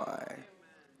 Joy.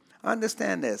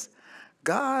 Understand this.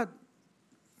 God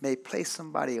may place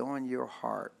somebody on your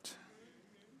heart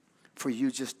for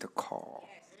you just to call.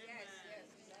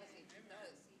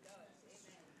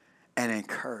 And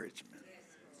encouragement.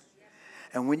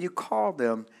 And when you call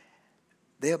them,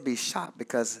 they'll be shocked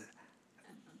because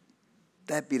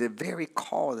that'd be the very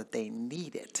call that they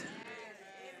needed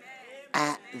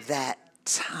at that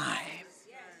time.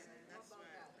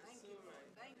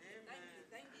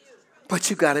 But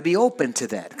you got to be open to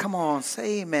that. Come on,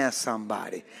 say amen,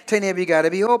 somebody. Tell your neighbor you got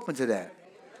to be open to that.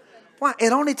 Why?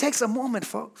 It only takes a moment,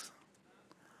 folks.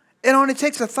 It only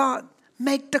takes a thought.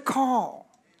 Make the call.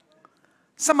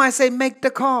 Somebody say, make the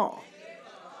call.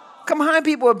 Come on, how many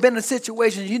people have been in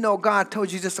situations, you know, God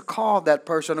told you just to call that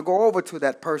person or go over to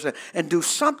that person and do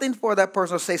something for that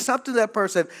person or say something to that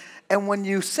person. And when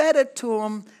you said it to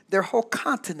them, their whole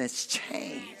countenance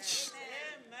changed.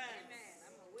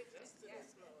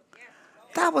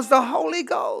 That was the Holy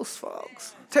Ghost,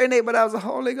 folks. Tell your neighbor that was the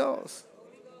Holy Ghost.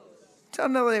 Tell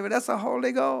another neighbor that's the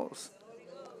Holy Ghost.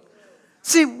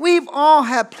 See, we've all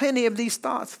had plenty of these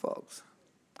thoughts, folks.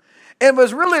 It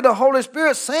was really the Holy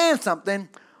Spirit saying something,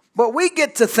 but we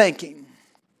get to thinking,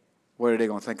 what are they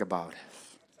going to think about it?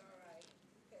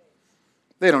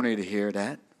 They don't need to hear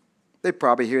that. They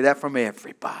probably hear that from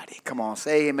everybody. Come on,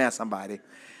 say amen, somebody.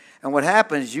 And what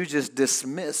happens, you just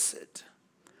dismiss it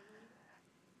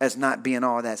as not being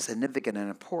all that significant and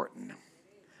important.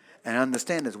 And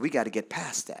understand this, we got to get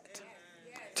past that.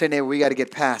 Tell your neighbor, we got to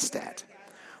get past that.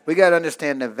 We got to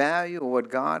understand the value of what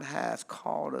God has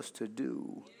called us to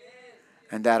do.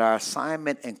 And that our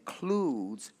assignment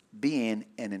includes being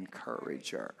an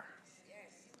encourager.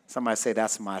 Somebody say,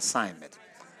 that's my assignment.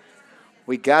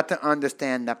 We got to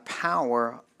understand the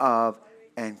power of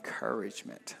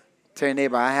encouragement. Tell your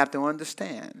neighbor, I have to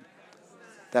understand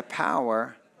the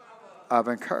power of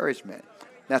encouragement.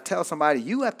 Now tell somebody,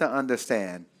 you have to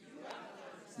understand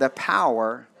the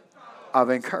power of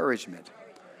encouragement.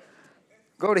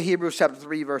 Go to Hebrews chapter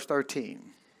 3, verse 13.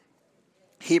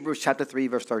 Hebrews chapter 3,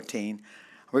 verse 13.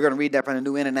 We're going to read that from the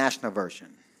New International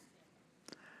Version.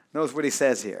 Notice what he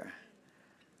says here.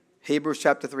 Hebrews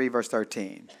chapter 3, verse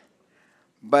 13.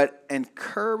 But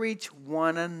encourage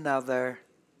one another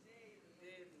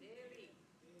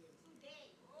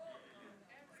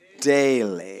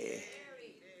daily.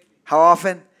 How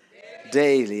often?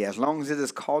 Daily. As long as it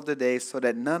is called today, so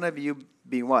that none of you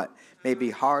be what? May be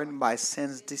hardened by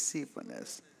sin's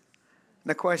deceitfulness. And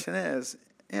the question is,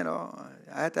 I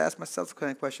have to ask myself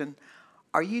the question,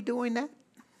 are you doing that?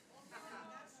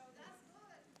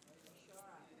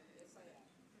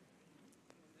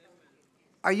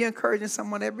 Are you encouraging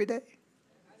someone every day?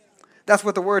 That's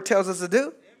what the word tells us to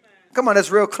do. Come on, it's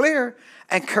real clear.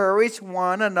 Encourage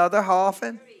one another how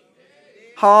often?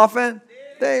 How often?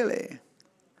 Daily.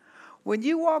 When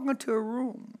you walk into a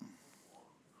room,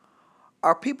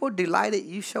 are people delighted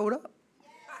you showed up?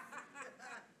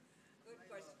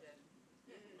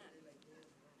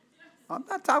 I'm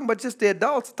not talking about just the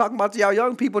adults. I'm talking about y'all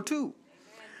young people too.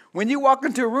 When you walk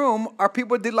into a room, are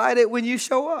people delighted when you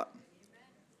show up?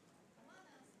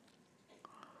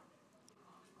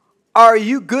 Are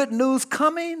you good news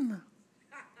coming?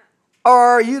 Or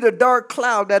are you the dark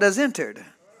cloud that has entered?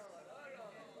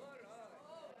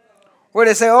 Where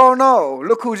they say, oh no,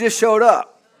 look who just showed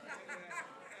up.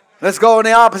 Let's go in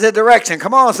the opposite direction.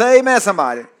 Come on, say amen,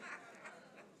 somebody.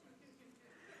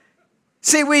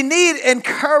 See, we need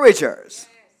encouragers.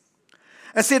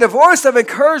 And see, the voice of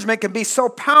encouragement can be so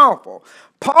powerful.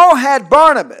 Paul had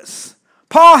Barnabas.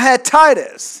 Paul had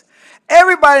Titus.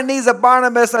 Everybody needs a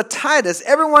Barnabas or Titus.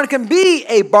 Everyone can be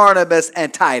a Barnabas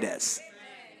and Titus.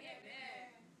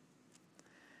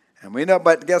 And we know,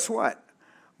 but guess what?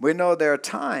 We know there are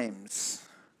times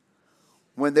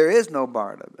when there is no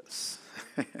Barnabas.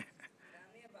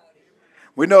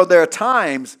 We know there are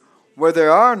times where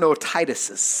there are no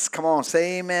Tituses. Come on,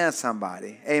 say amen,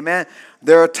 somebody. Amen.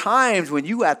 There are times when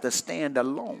you have to stand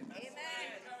alone.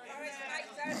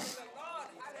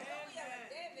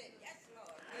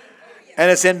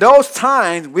 And it's in those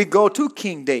times we go to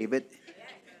King David,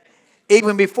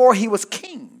 even before he was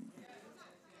king.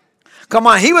 Come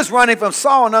on, he was running from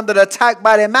Saul and under the attack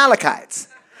by the Amalekites.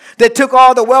 They took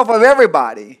all the wealth of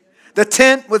everybody. The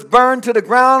tent was burned to the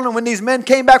ground, and when these men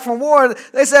came back from war,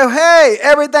 they said, hey,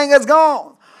 everything is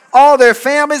gone. All their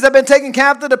families have been taken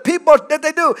captive. The people, what did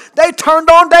they do? They turned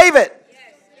on David.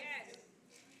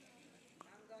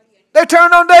 They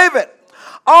turned on David.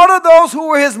 All of those who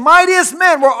were his mightiest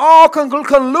men were all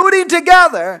colluding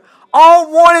together,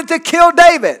 all wanting to kill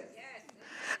David.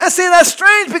 And see, that's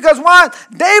strange because why?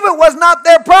 David was not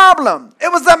their problem.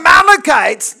 It was the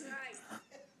Amalekites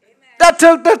that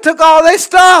took all their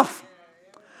stuff.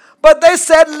 But they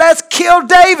said, let's kill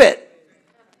David.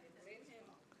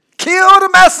 Kill the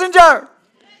messenger.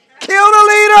 Kill the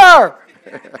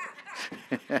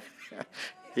leader.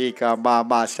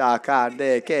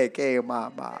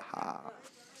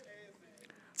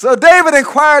 So David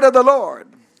inquired of the Lord.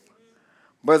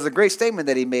 But it's a great statement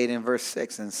that he made in verse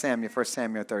 6 in 1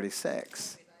 Samuel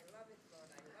 36.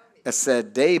 It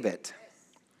said, David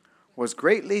was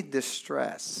greatly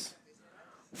distressed,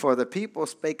 for the people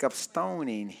spake of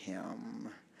stoning him,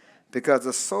 because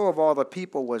the soul of all the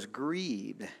people was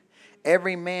grieved,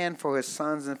 every man for his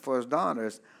sons and for his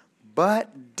daughters,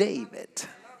 but David.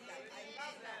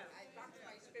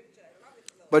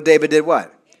 But David did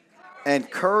what?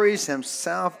 Encouraged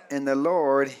himself in the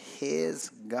Lord his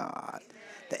God.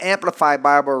 The Amplified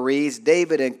Bible reads,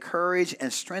 David encouraged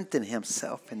and strengthened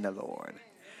himself in the Lord.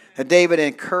 And David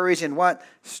encouraged and what?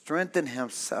 Strengthened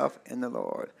himself in the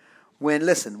Lord.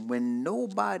 When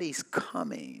nobody's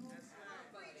coming,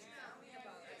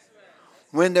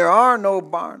 when there are no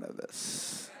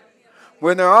Barnabas,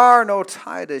 when there are no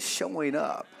Titus showing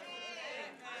up,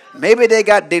 maybe they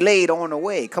got delayed on the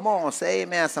way. Come on, say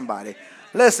amen, somebody.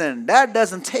 Listen, that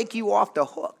doesn't take you off the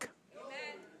hook.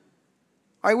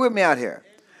 Are you with me out here?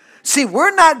 See,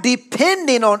 we're not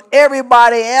depending on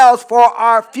everybody else for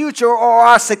our future or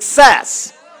our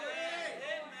success.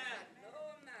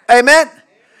 Amen.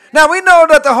 Now, we know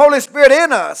that the Holy Spirit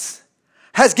in us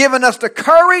has given us the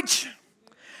courage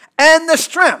and the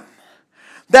strength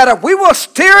that if we will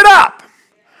stir it up,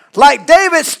 like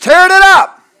David stirred it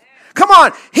up. Come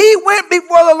on. He went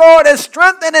before the Lord and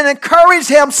strengthened and encouraged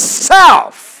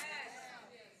himself.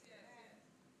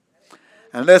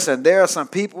 And listen, there are some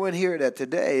people in here that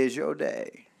today is your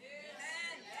day.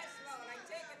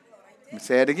 Let me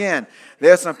say it again.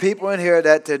 There are some people in here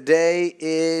that today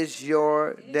is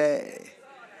your day.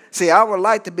 See, I would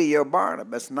like to be your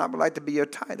Barnabas and I would like to be your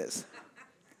Titus.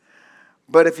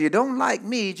 But if you don't like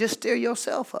me, just stir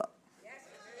yourself up.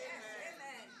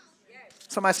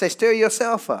 Somebody say, stir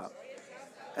yourself up.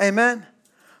 Amen.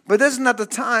 But this is not the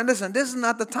time. Listen, this is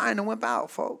not the time to wimp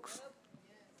out, folks.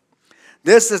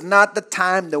 This is not the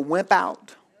time to wimp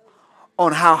out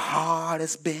on how hard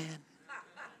it's been,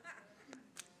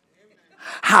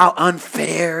 how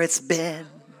unfair it's been,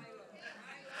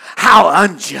 how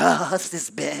unjust it's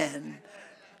been.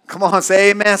 Come on, say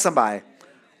amen, somebody.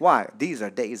 Why? These are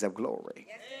days of glory.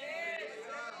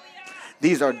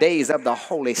 These are days of the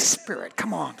Holy Spirit.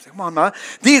 Come on, man.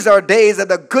 These are days of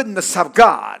the goodness of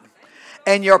God.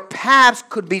 And your paths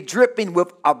could be dripping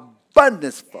with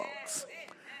abundance, folks.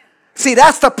 See,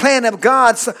 that's the plan of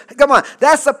God. So, come on,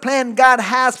 that's the plan God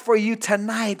has for you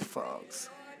tonight, folks.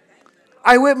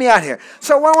 Are you with me out here?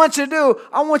 So what I want you to do,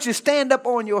 I want you to stand up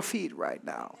on your feet right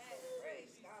now.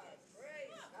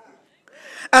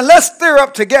 And let's stir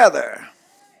up together.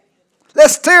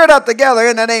 Let's stir it up together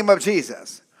in the name of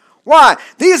Jesus. Why?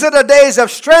 These are the days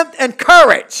of strength and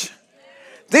courage.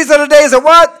 These are the days of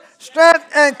what? Strength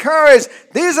and courage.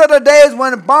 These are the days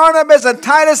when Barnabas and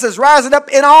Titus is rising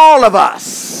up in all of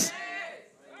us.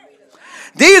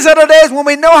 These are the days when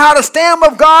we know how to stand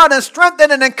with God and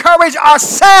strengthen and encourage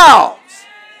ourselves.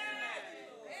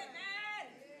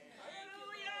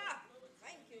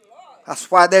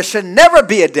 That's why there should never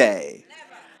be a day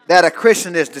that a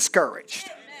Christian is discouraged.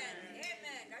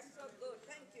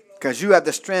 Because you have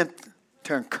the strength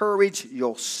to encourage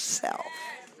yourself.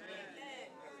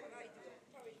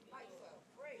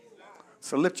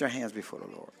 So lift your hands before the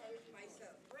Lord.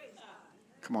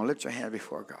 Come on, lift your hands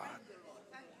before God.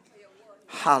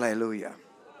 Hallelujah.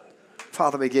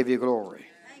 Father, we give you glory.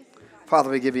 Father,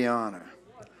 we give you honor.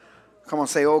 Come on,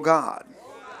 say, oh God,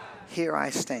 here I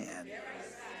stand.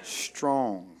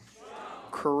 Strong,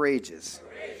 courageous,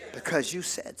 because you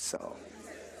said so.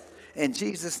 In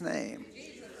Jesus' name.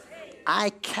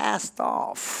 I cast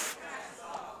off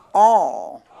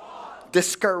all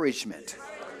discouragement,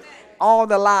 all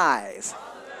the lies,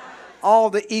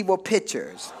 all the evil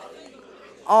pictures,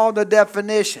 all the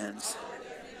definitions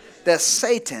that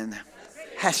Satan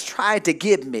has tried to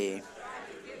give me.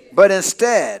 But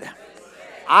instead,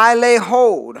 I lay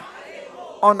hold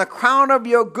on the crown of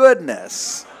your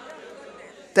goodness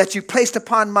that you placed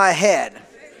upon my head.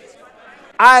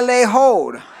 I lay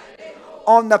hold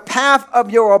on the path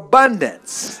of your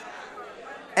abundance,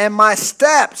 and my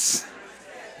steps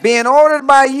being ordered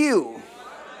by you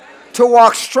to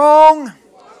walk strong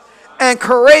and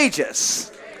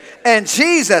courageous in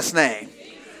Jesus' name.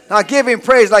 Now give him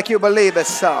praise like you believe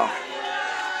it's so.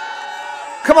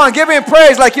 Come on, give him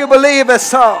praise like you believe it's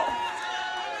so.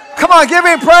 Come on, give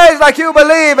him praise like you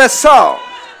believe it's so.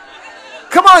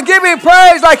 Come on, give him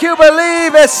praise like you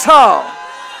believe it's so.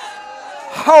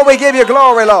 Oh, we give you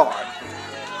glory, Lord.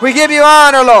 We give you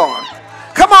honor, Lord.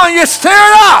 Come on, you stir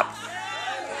it up.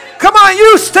 Come on,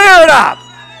 you stir it up.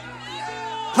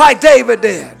 Like David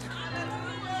did.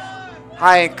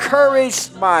 I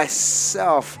encouraged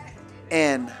myself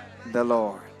in the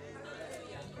Lord.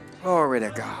 Glory to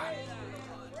God.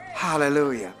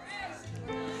 Hallelujah.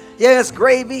 Yeah, it's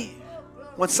gravy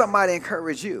when somebody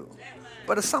encourages you.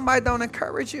 But if somebody don't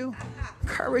encourage you,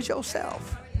 encourage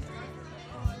yourself.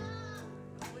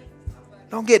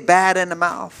 Don't get bad in the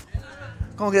mouth.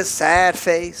 Don't get sad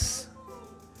face,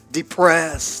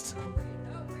 depressed,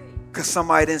 because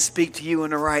somebody didn't speak to you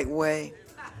in the right way.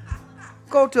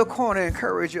 Go to a corner and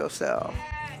encourage yourself.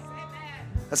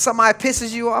 If somebody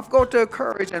pisses you off, go to a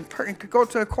corner and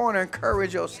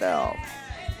encourage yourself.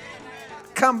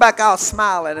 Come back out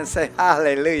smiling and say,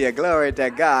 hallelujah, glory to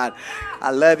God.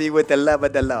 I love you with the love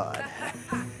of the Lord.